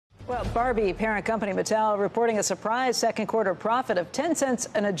Well, Barbie parent company Mattel reporting a surprise second quarter profit of 10 cents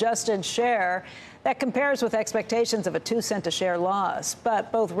an adjusted share. That compares with expectations of a 2-cent a share loss.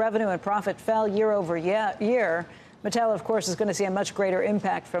 But both revenue and profit fell year over year. Mattel, of course, is going to see a much greater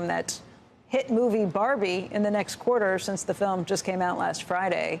impact from that hit movie Barbie in the next quarter, since the film just came out last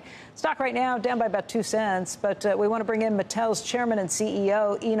Friday. Stock right now down by about 2 cents. But we want to bring in Mattel's chairman and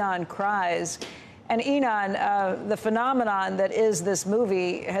CEO, Ynon Kreiz. And Ynon, the phenomenon that is this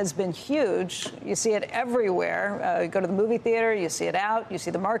movie has been huge. You see it everywhere. You go to the movie theater, you see it out, you see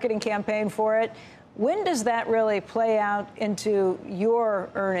the marketing campaign for it. When does that really play out into your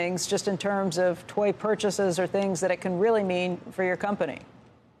earnings, just in terms of toy purchases or things that it can really mean for your company?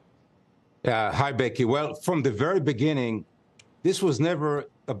 Hi, Becky. Well, from the very beginning, this was never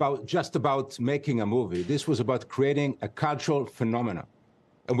just about making a movie. This was about creating a cultural phenomenon.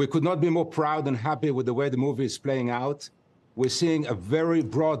 And we could not be more proud and happy with the way the movie is playing out. We're seeing a very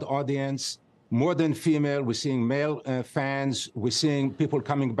broad audience, more than female. We're seeing male fans. We're seeing people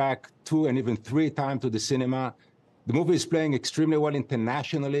coming back 2 and even 3 times to the cinema. The movie is playing extremely well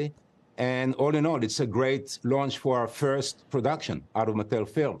internationally. And all in all, it's a great launch for our first production out of Mattel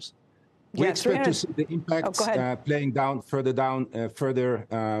Films. We expect to see the impact playing further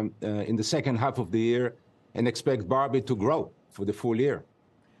in the second half of the year, and expect Barbie to grow for the full year.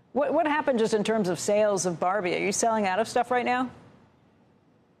 What happened just in terms of sales of Barbie? Are you selling out of stuff right now?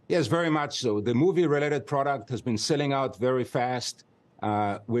 Yes, very much so. The movie-related product has been selling out very fast.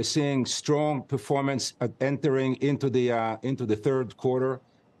 We're seeing strong performance entering into the third quarter,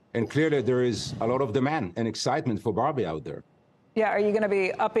 and clearly there is a lot of demand and excitement for Barbie out there. Yeah, are you going to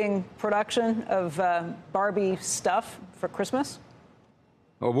be upping production of Barbie stuff for Christmas?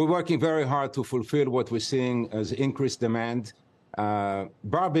 We're working very hard to fulfill what we're seeing as increased demand.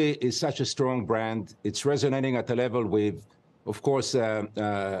 Barbie is such a strong brand. It's resonating at a level we've, of course,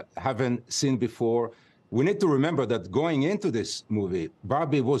 haven't seen before. We need to remember that going into this movie,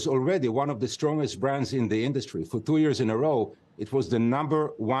 Barbie was already one of the strongest brands in the industry. For 2 years in a row, it was the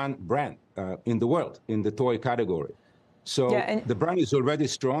 #1 brand in the world in the toy category. So the brand is already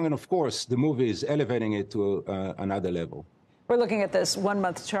strong, and of course, the movie is elevating it to another level. We're looking at this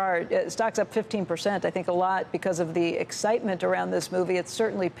one-month chart. Stock's up 15%, I think a lot because of the excitement around this movie. It's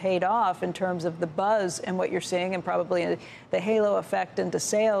certainly paid off in terms of the buzz and what you're seeing, and probably the halo effect into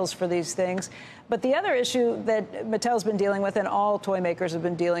sales for these things. But the other issue that Mattel's been dealing with, and all toy makers have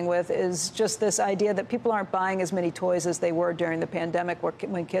been dealing with, is just this idea that people aren't buying as many toys as they were during the pandemic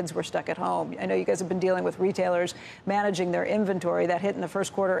when kids were stuck at home. I know you guys have been dealing with retailers managing their inventory. That hit in the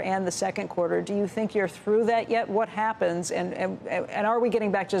first quarter and the second quarter. Do you think you're through that yet? What happens? And are we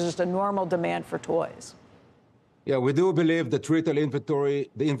getting back to just a normal demand for toys? Yeah, we do believe that the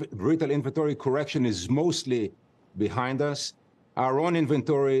retail inventory correction is mostly behind us. Our own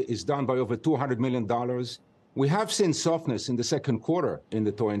inventory is down by over $200 million. We have seen softness in the second quarter in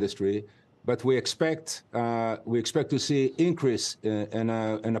the toy industry, but we expect to see increase in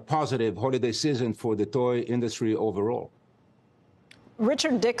a positive holiday season for the toy industry overall.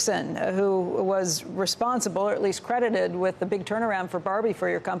 Richard Dixon, who was responsible, or at least credited, with the big turnaround for Barbie for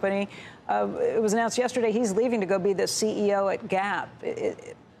your company, it was announced yesterday he's leaving to go be the CEO at Gap.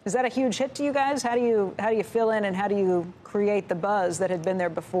 Is that a huge hit to you guys? How do you fill in, and how do you create the buzz that had been there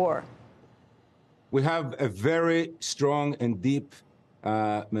before? We have a very strong and deep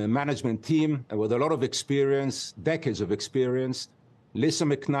management team with a lot of experience, decades of experience. Lisa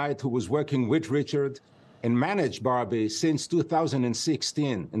McKnight, who was working with Richard and managed Barbie since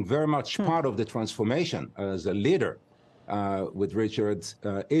 2016, and very much part of the transformation as a leader with Richard,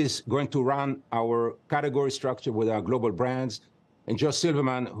 is going to run our category structure with our global brands. And Josh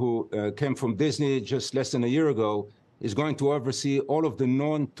Silverman, who came from Disney just less than a year ago, is going to oversee all of the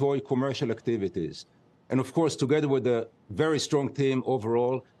non-toy commercial activities. And of course, together with a very strong team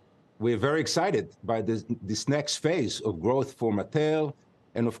overall, we're very excited by this next phase of growth for Mattel.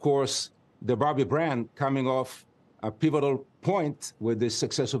 And of course, the Barbie brand coming off a pivotal point with the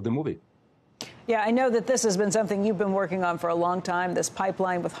success of the movie. Yeah, I know that this has been something you've been working on for a long time, this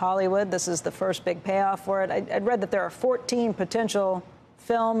pipeline with Hollywood. This is the first big payoff for it. I'd read that there are 14 potential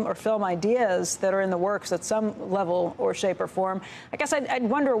film ideas that are in the works at some level or shape or form. I guess I'd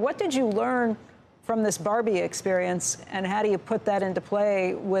wonder, what did you learn from this Barbie experience, and how do you put that into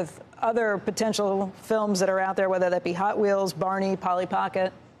play with other potential films that are out there, whether that be Hot Wheels, Barney, Polly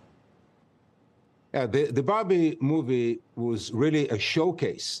Pocket? Yeah, the Barbie movie was really a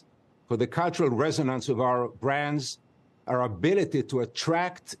showcase for the cultural resonance of our brands, our ability to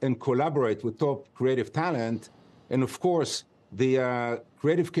attract and collaborate with top creative talent, and of course, the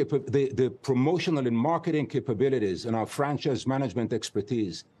promotional and marketing capabilities and our franchise management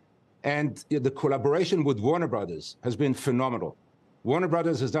expertise. And the collaboration with Warner Brothers has been phenomenal. Warner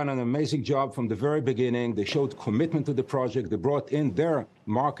Brothers has done an amazing job from the very beginning. They showed commitment to the project. They brought in their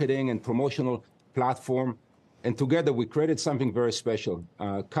marketing and promotional platform. And together we created something very special,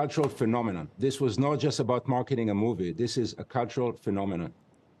 a cultural phenomenon. This was not just about marketing a movie. This is a cultural phenomenon.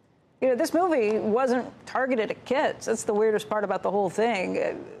 You know, this movie wasn't targeted at kids. That's the weirdest part about the whole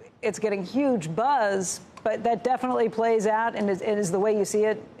thing. It's getting huge buzz, but that definitely plays out and is the way you see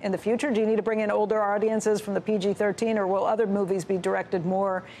it in the future. Do you need to bring in older audiences from the PG-13, or will other movies be directed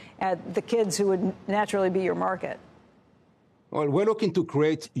more at the kids who would naturally be your market? Well, we're looking to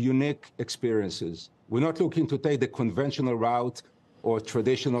create unique experiences. We're not looking to take the conventional route or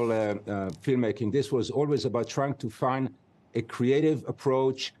traditional filmmaking. This was always about trying to find a creative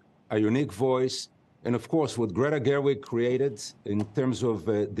approach, a unique voice, and of course, what Greta Gerwig created in terms of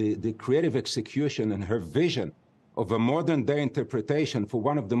the creative execution and her vision of a modern-day interpretation for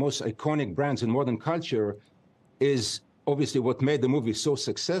one of the most iconic brands in modern culture is obviously what made the movie so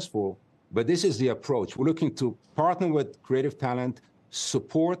successful. But this is the approach. We're looking to partner with creative talent,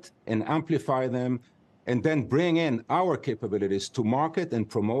 support and amplify them, and then bring in our capabilities to market and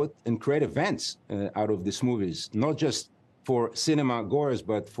promote and create events out of these movies, not just for cinema goers,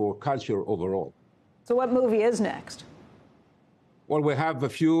 but for culture overall. So what movie is next? Well, we have a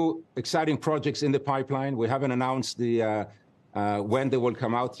few exciting projects in the pipeline. We haven't announced when they will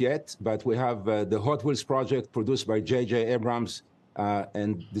come out yet, but we have the Hot Wheels project produced by J.J. Abrams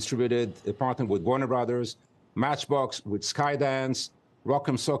and distributed, partnered with Warner Brothers, Matchbox with Skydance,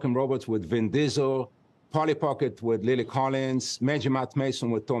 Rock'em Sock'em Robots with Vin Diesel, Polly Pocket with Lily Collins, Major Matt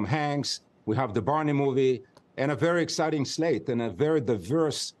Mason with Tom Hanks. We have the Barney movie, and a very exciting slate and a very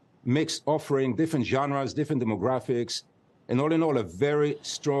diverse mixed offering, different genres, different demographics, and all in all, a very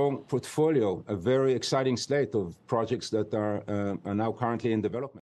strong portfolio, a very exciting slate of projects that are now currently in development.